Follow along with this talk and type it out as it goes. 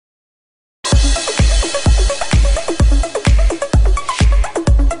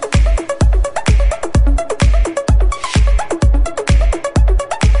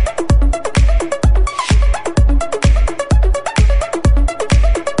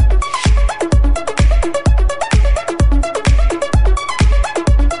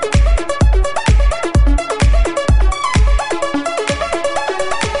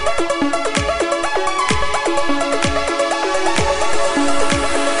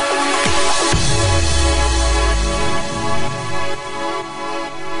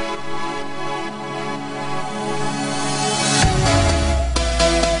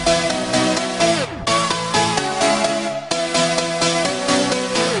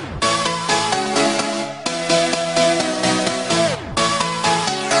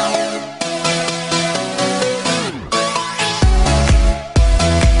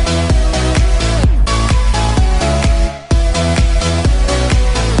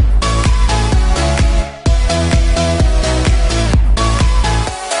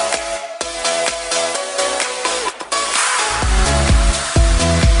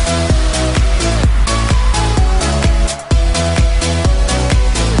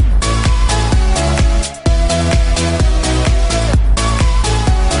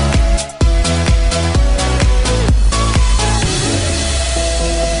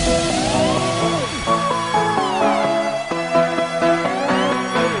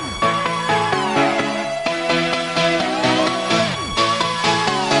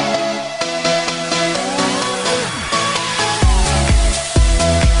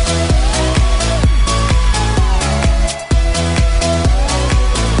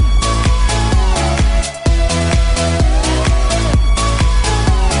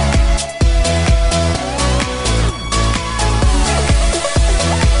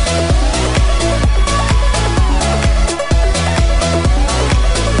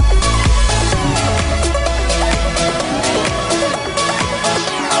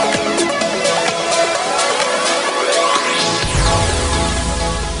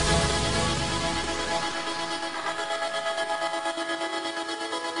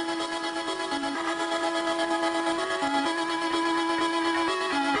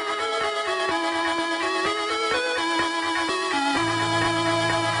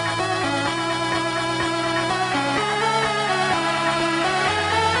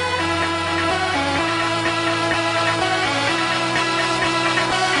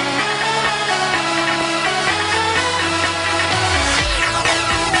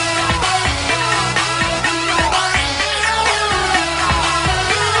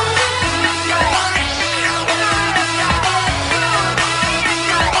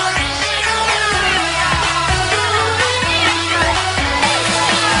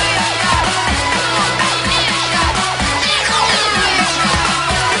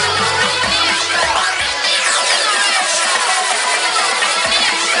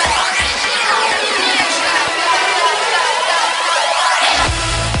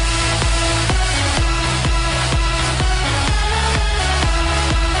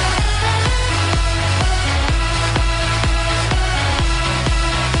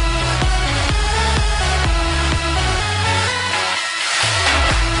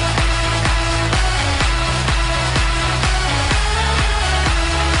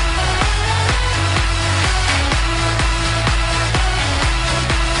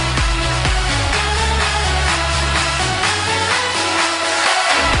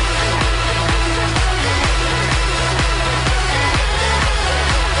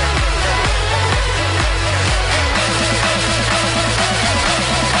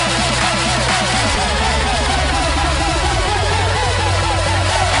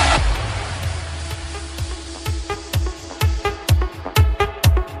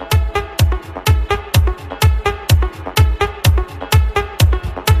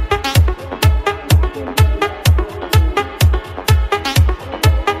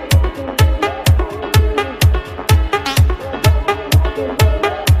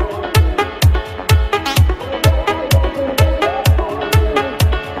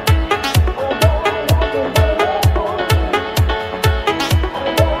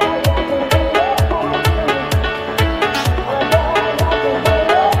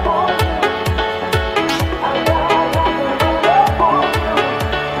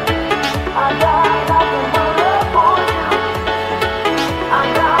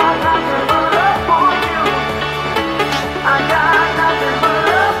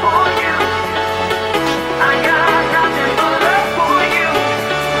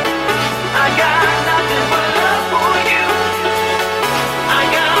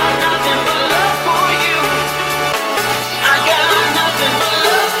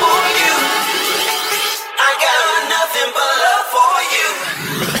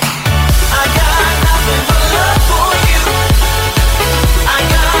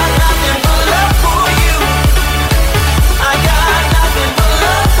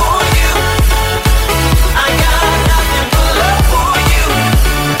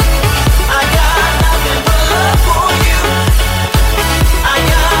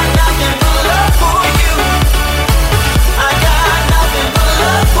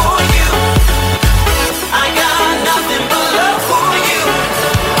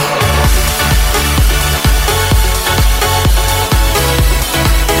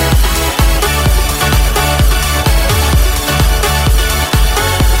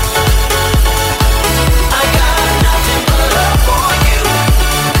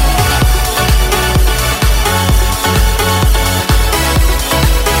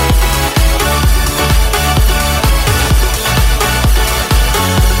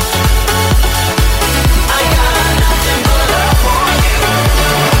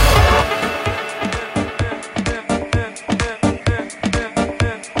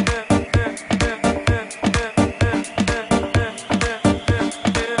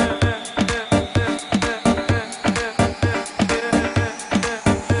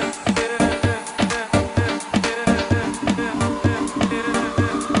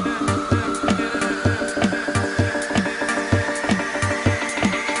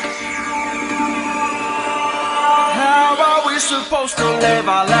supposed to live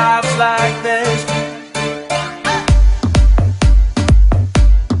our lives like this?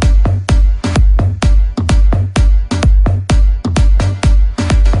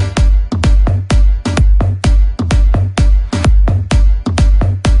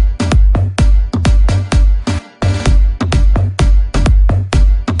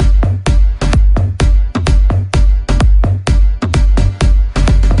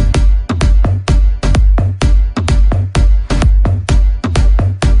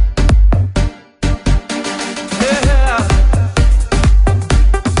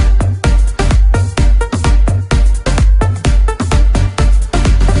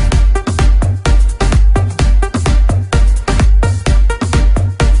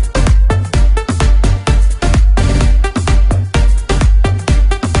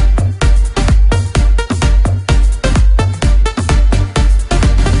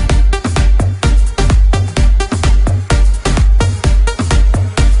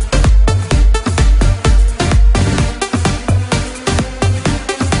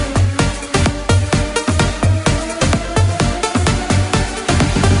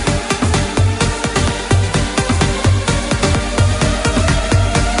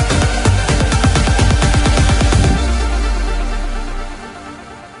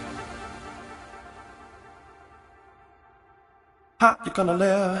 How you gonna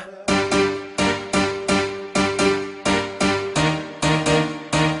live?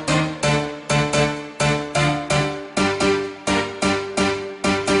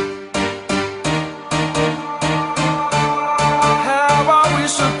 How are we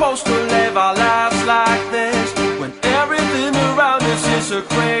supposed to live our lives like this when everything around us is a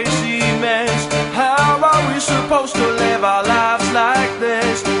crazy mess? How are we supposed to live our lives like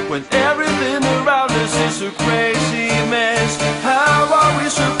this when everything around us is a crazy mess? How are we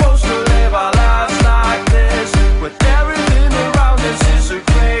supposed to live our lives like this when everything around us is a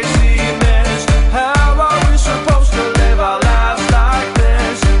crazy mess? How are we supposed to live our lives like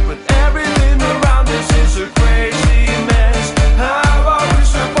this when everything around us is a crazy mess? How are we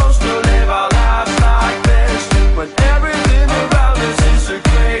supposed to live our lives like this when everything around us is a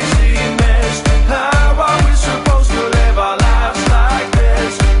crazy mess? How are we supposed to live our lives like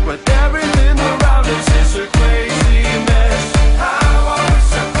this when everything around us is a crazy mess? How are we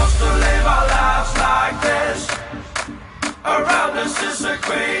supposed to live our lives like this? Around us is a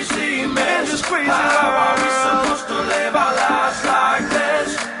crazy mess. It's crazy. How are we supposed to live our lives like this?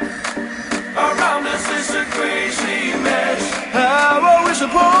 Around us is a crazy mess. How are we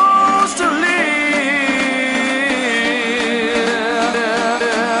supposed to live?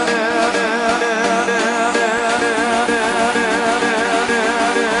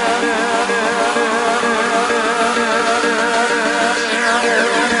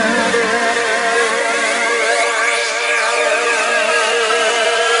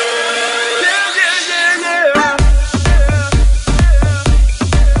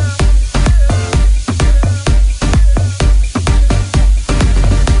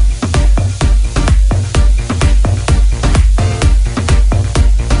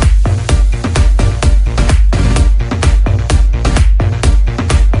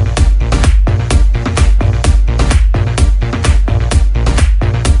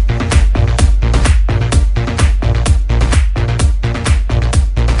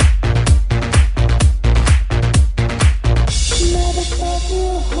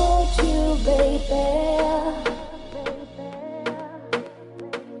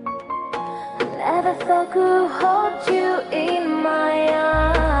 Never thought I could hold you in my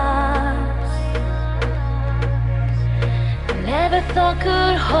arms. Never thought I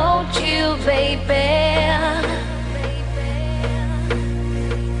could hold you, baby.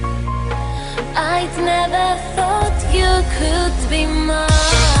 I'd never thought you could be mine.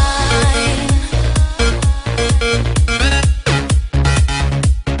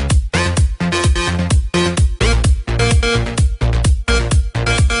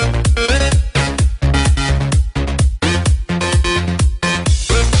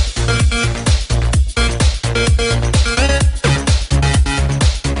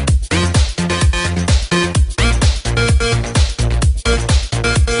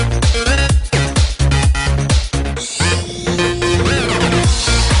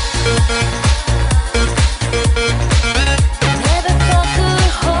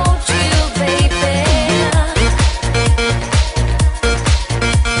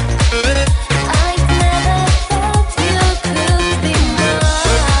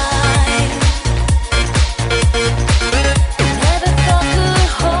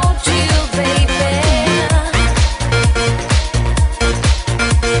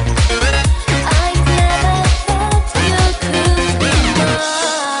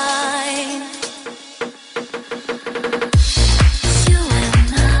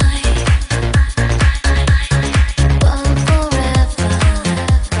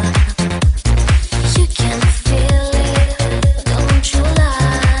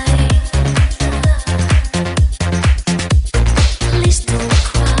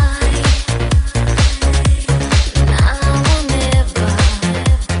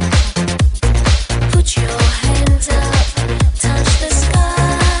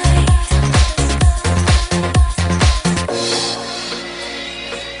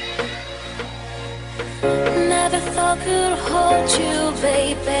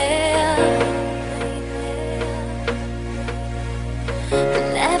 baby. I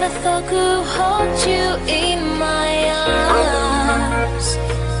never thought could hold you in my arms.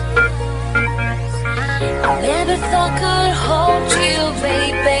 I never thought could hold you,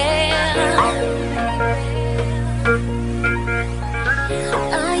 baby.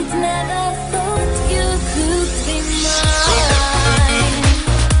 I'd never thought you could be mine.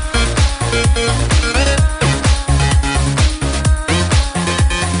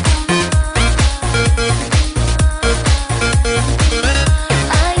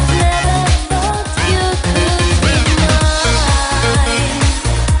 I'd never thought you could be mine.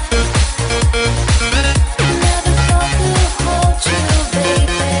 Never thought could hold you,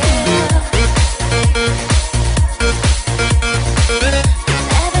 baby.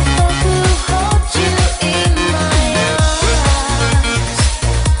 Never thought could hold you in my arms.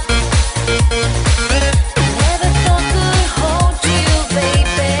 Never thought could hold you,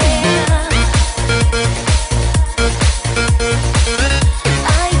 baby.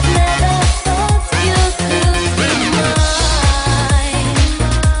 I'd never thought you could be mine.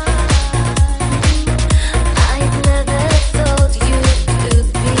 I'd never thought you could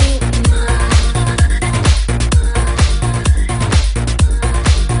be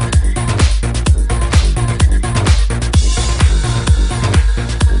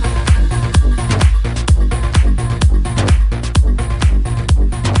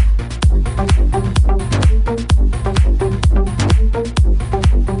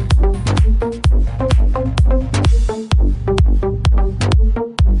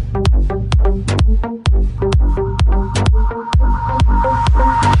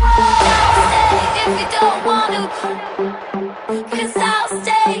if you don't want to, 'cause I'll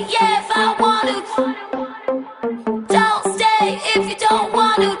stay, yeah, if I want to. Don't stay if you don't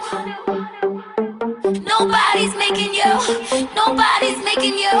want to. Nobody's making you, nobody's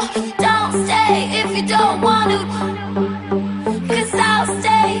making you. Don't stay if you don't want to, 'cause I'll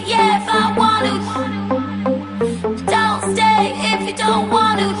stay, yeah, if I want to. Don't stay if you don't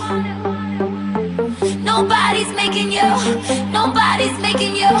want to. Nobody's making you, nobody's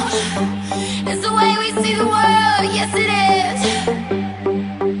making you.